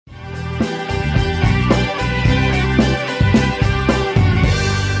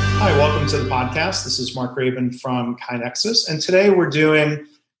to the podcast. This is Mark Graban from KaiNexus, and today we're doing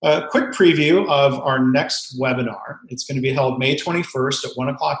a quick preview of our next webinar. It's going to be held May 21st at 1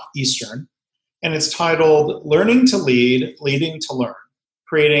 o'clock Eastern, and it's titled Learning to Lead, Leading to Learn,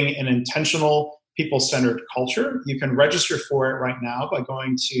 Creating an Intentional People-Centered Culture. You can register for it right now by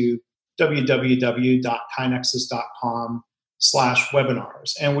going to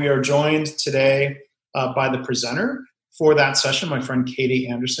www.kainexus.com/webinars. And we are joined today by the presenter for that session, my friend Katie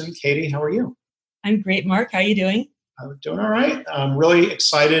Anderson. Katie, how are you? I'm great, Mark. How are you doing? I'm doing all right. I'm really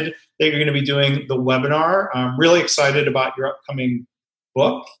excited that you're going to be doing the webinar. I'm really excited about your upcoming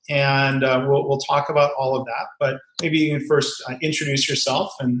book, and we'll talk about all of that. But maybe you can first introduce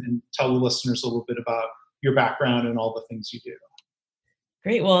yourself and tell the listeners a little bit about your background and all the things you do.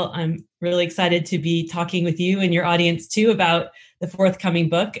 Great. Well, I'm really excited to be talking with you and your audience too about the forthcoming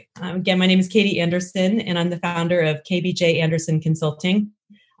book. Again, my name is Katie Anderson, and I'm the founder of KBJ Anderson Consulting.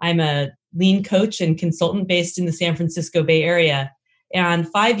 I'm a lean coach and consultant based in the San Francisco Bay Area. And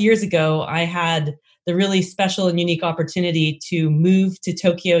 5 years ago, I had the really special and unique opportunity to move to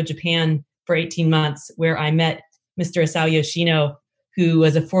Tokyo, Japan for 18 months, where I met Mr. Isao Yoshino, who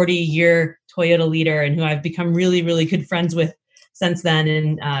was a 40-year Toyota leader and who I've become really, really good friends with since then.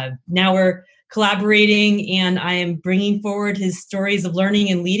 And now we're collaborating, and I am bringing forward his stories of learning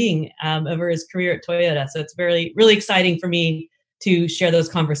and leading over his career at Toyota. So it's really, really exciting for me to share those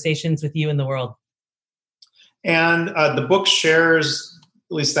conversations with you and the world. And the book shares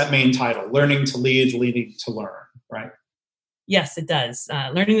at least that main title, Learning to Lead, Leading to Learn, right? Yes, it does.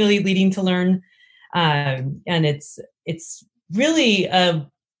 Learning to Lead, Leading to Learn. And it's really a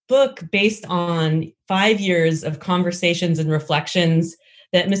book based on 5 years of conversations and reflections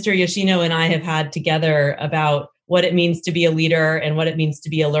that Mr. Yoshino and I have had together about what it means to be a leader and what it means to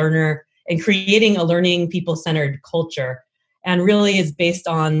be a learner, and creating a learning, people-centered culture. And really is based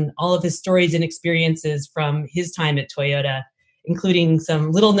on all of his stories and experiences from his time at Toyota, including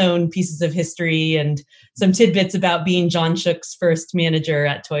some little-known pieces of history and some tidbits about being John Shook's first manager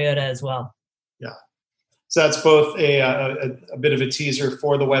at Toyota as well. Yeah. So that's both a bit of a teaser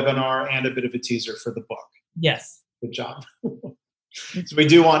for the webinar and a bit of a teaser for the book. Yes. Good job. So we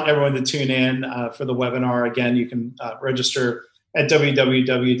do want everyone to tune in for the webinar. Again, you can register at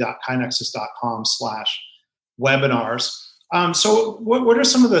www.kainexus.com/webinars. So what are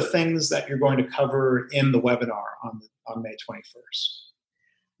some of the things that you're going to cover in the webinar on May 21st?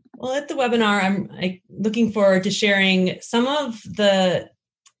 Well, at the webinar, I'm looking forward to sharing some of the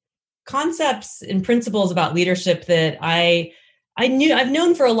concepts and principles about leadership that I've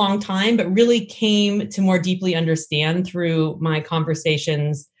known for a long time, but really came to more deeply understand through my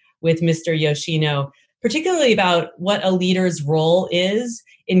conversations with Mr. Yoshino, particularly about what a leader's role is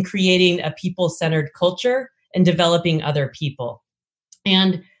in creating a people-centered culture and developing other people.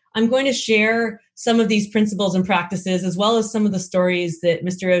 And I'm going to share some of these principles and practices, as well as some of the stories that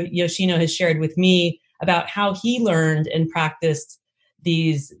Mr. Yoshino has shared with me about how he learned and practiced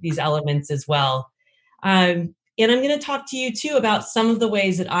these elements as well. And I'm going to talk to you too about some of the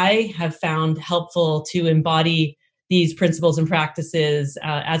ways that I have found helpful to embody these principles and practices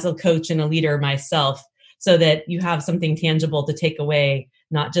as a coach and a leader myself, so that you have something tangible to take away,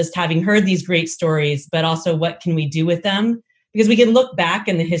 not just having heard these great stories, but also what can we do with them? Because we can look back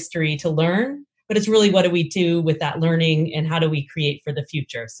in the history to learn, but it's really what do we do with that learning and how do we create for the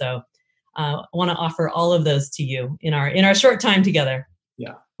future? So I want to offer all of those to you in our short time together.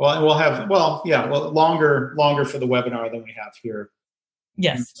 Yeah. Well, and we'll have longer for the webinar than we have here.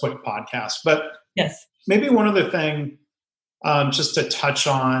 Yes. Quick podcast. But yes, maybe one other thing just to touch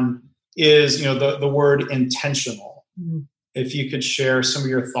on is, the word intentional. Mm-hmm. If you could share some of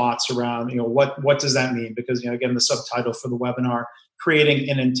your thoughts around, what does that mean? Because, again, the subtitle for the webinar, creating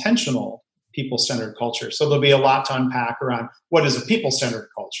an intentional people-centered culture. So there'll be a lot to unpack around what is a people-centered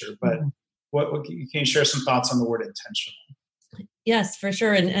culture, but mm-hmm. What can you share some thoughts on the word intentional? Yes, for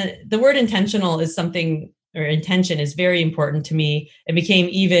sure. And the word intentional is something, or intention is very important to me. It became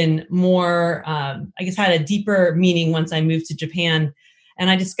even more, had a deeper meaning once I moved to Japan. And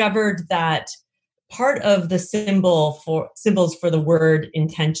I discovered that part of the symbols for the word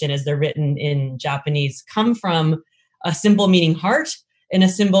intention, as they're written in Japanese, come from a symbol meaning heart and a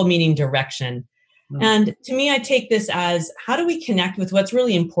symbol meaning direction. Mm. And to me, I take this as, how do we connect with what's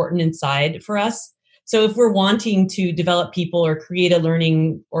really important inside for us? So if we're wanting to develop people or create a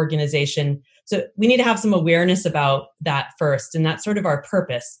learning organization, so we need to have some awareness about that first, and that's sort of our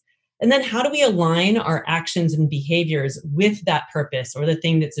purpose. And then how do we align our actions and behaviors with that purpose or the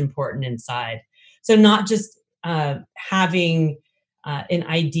thing that's important inside? So not just having an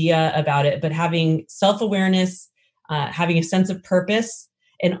idea about it, but having self-awareness, having a sense of purpose,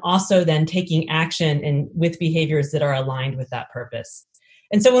 and also then taking action and with behaviors that are aligned with that purpose.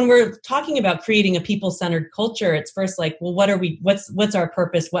 And so when we're talking about creating a people-centered culture, it's first like, well, what's our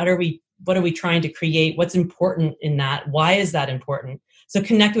purpose? What are we trying to create? What's important in that? Why is that important? So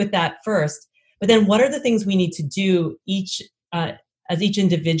connect with that first. But then what are the things we need to do as each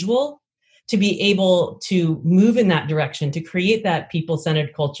individual to be able to move in that direction, to create that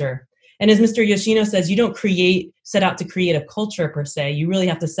people-centered culture? And as Mr. Yoshino says, you don't set out to create a culture per se. You really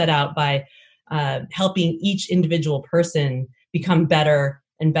have to set out by helping each individual person become better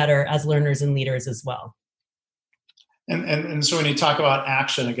and better as learners and leaders as well. And so when you talk about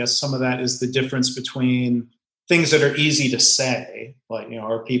action, I guess some of that is the difference between things that are easy to say, like,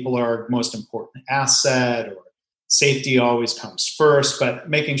 our people are our most important asset, or safety always comes first, but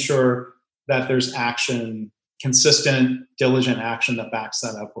making sure that there's action, consistent, diligent action that backs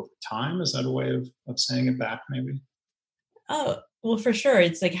that up over time. Is that a way of saying it back, maybe? Oh, well, for sure.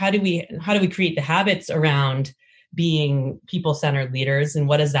 It's like, how do we create the habits around being people-centered leaders, and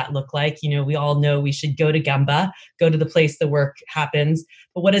what does that look like? We all know we should go to Gemba, go to the place the work happens,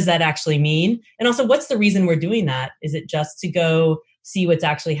 but what does that actually mean? And also, what's the reason we're doing that? Is it just to go see what's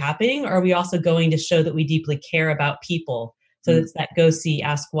actually happening, or are we also going to show that we deeply care about people? So it's that go see,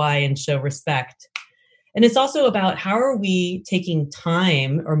 ask why, and show respect. And it's also about how are we taking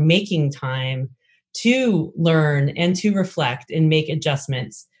time or making time to learn and to reflect and make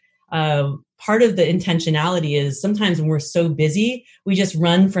adjustments. Part of the intentionality is sometimes when we're so busy, we just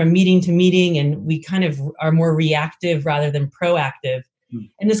run from meeting to meeting, and we kind of are more reactive rather than proactive.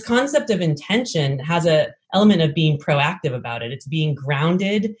 And this concept of intention has an element of being proactive about it. It's being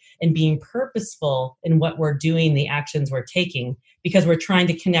grounded and being purposeful in what we're doing, the actions we're taking, because we're trying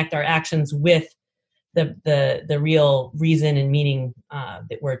to connect our actions with the real reason and meaning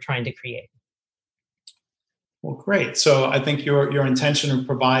that we're trying to create. Well, great. So I think your intention of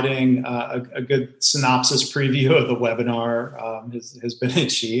providing a good synopsis preview of the webinar has been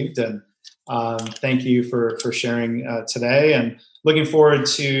achieved. And thank you for sharing today. And looking forward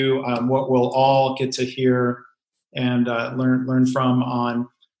to what we'll all get to hear and learn from on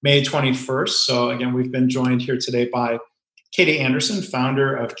May 21st. So again, we've been joined here today by Katie Anderson,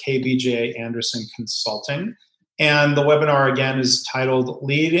 founder of KBJ Anderson Consulting. And the webinar again is titled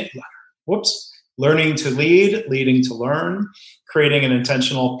Learning to Lead, Leading to Learn, Creating an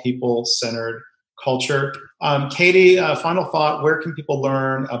Intentional People-Centered Culture. Katie, final thought, where can people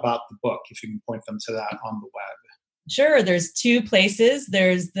learn about the book, if you can point them to that on the web? Sure. There's two places.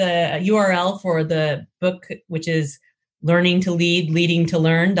 There's the URL for the book, which is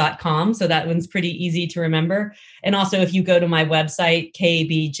learningtolead.leadingtolearn.com. So that one's pretty easy to remember. And also, if you go to my website,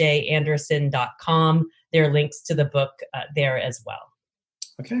 kbjanderson.com, there are links to the book there as well.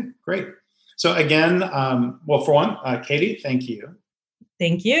 Okay, great. So again, for one, Katie, thank you.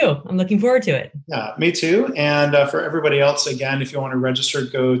 Thank you. I'm looking forward to it. Yeah, me too. And for everybody else, again, if you want to register,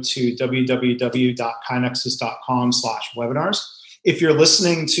 go to www.kinexus.com/webinars. If you're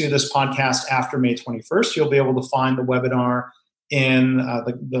listening to this podcast after May 21st, you'll be able to find the webinar in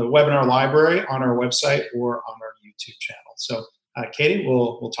the webinar library on our website or on our YouTube channel. So, Katie,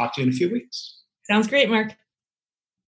 we'll talk to you in a few weeks. Sounds great, Mark.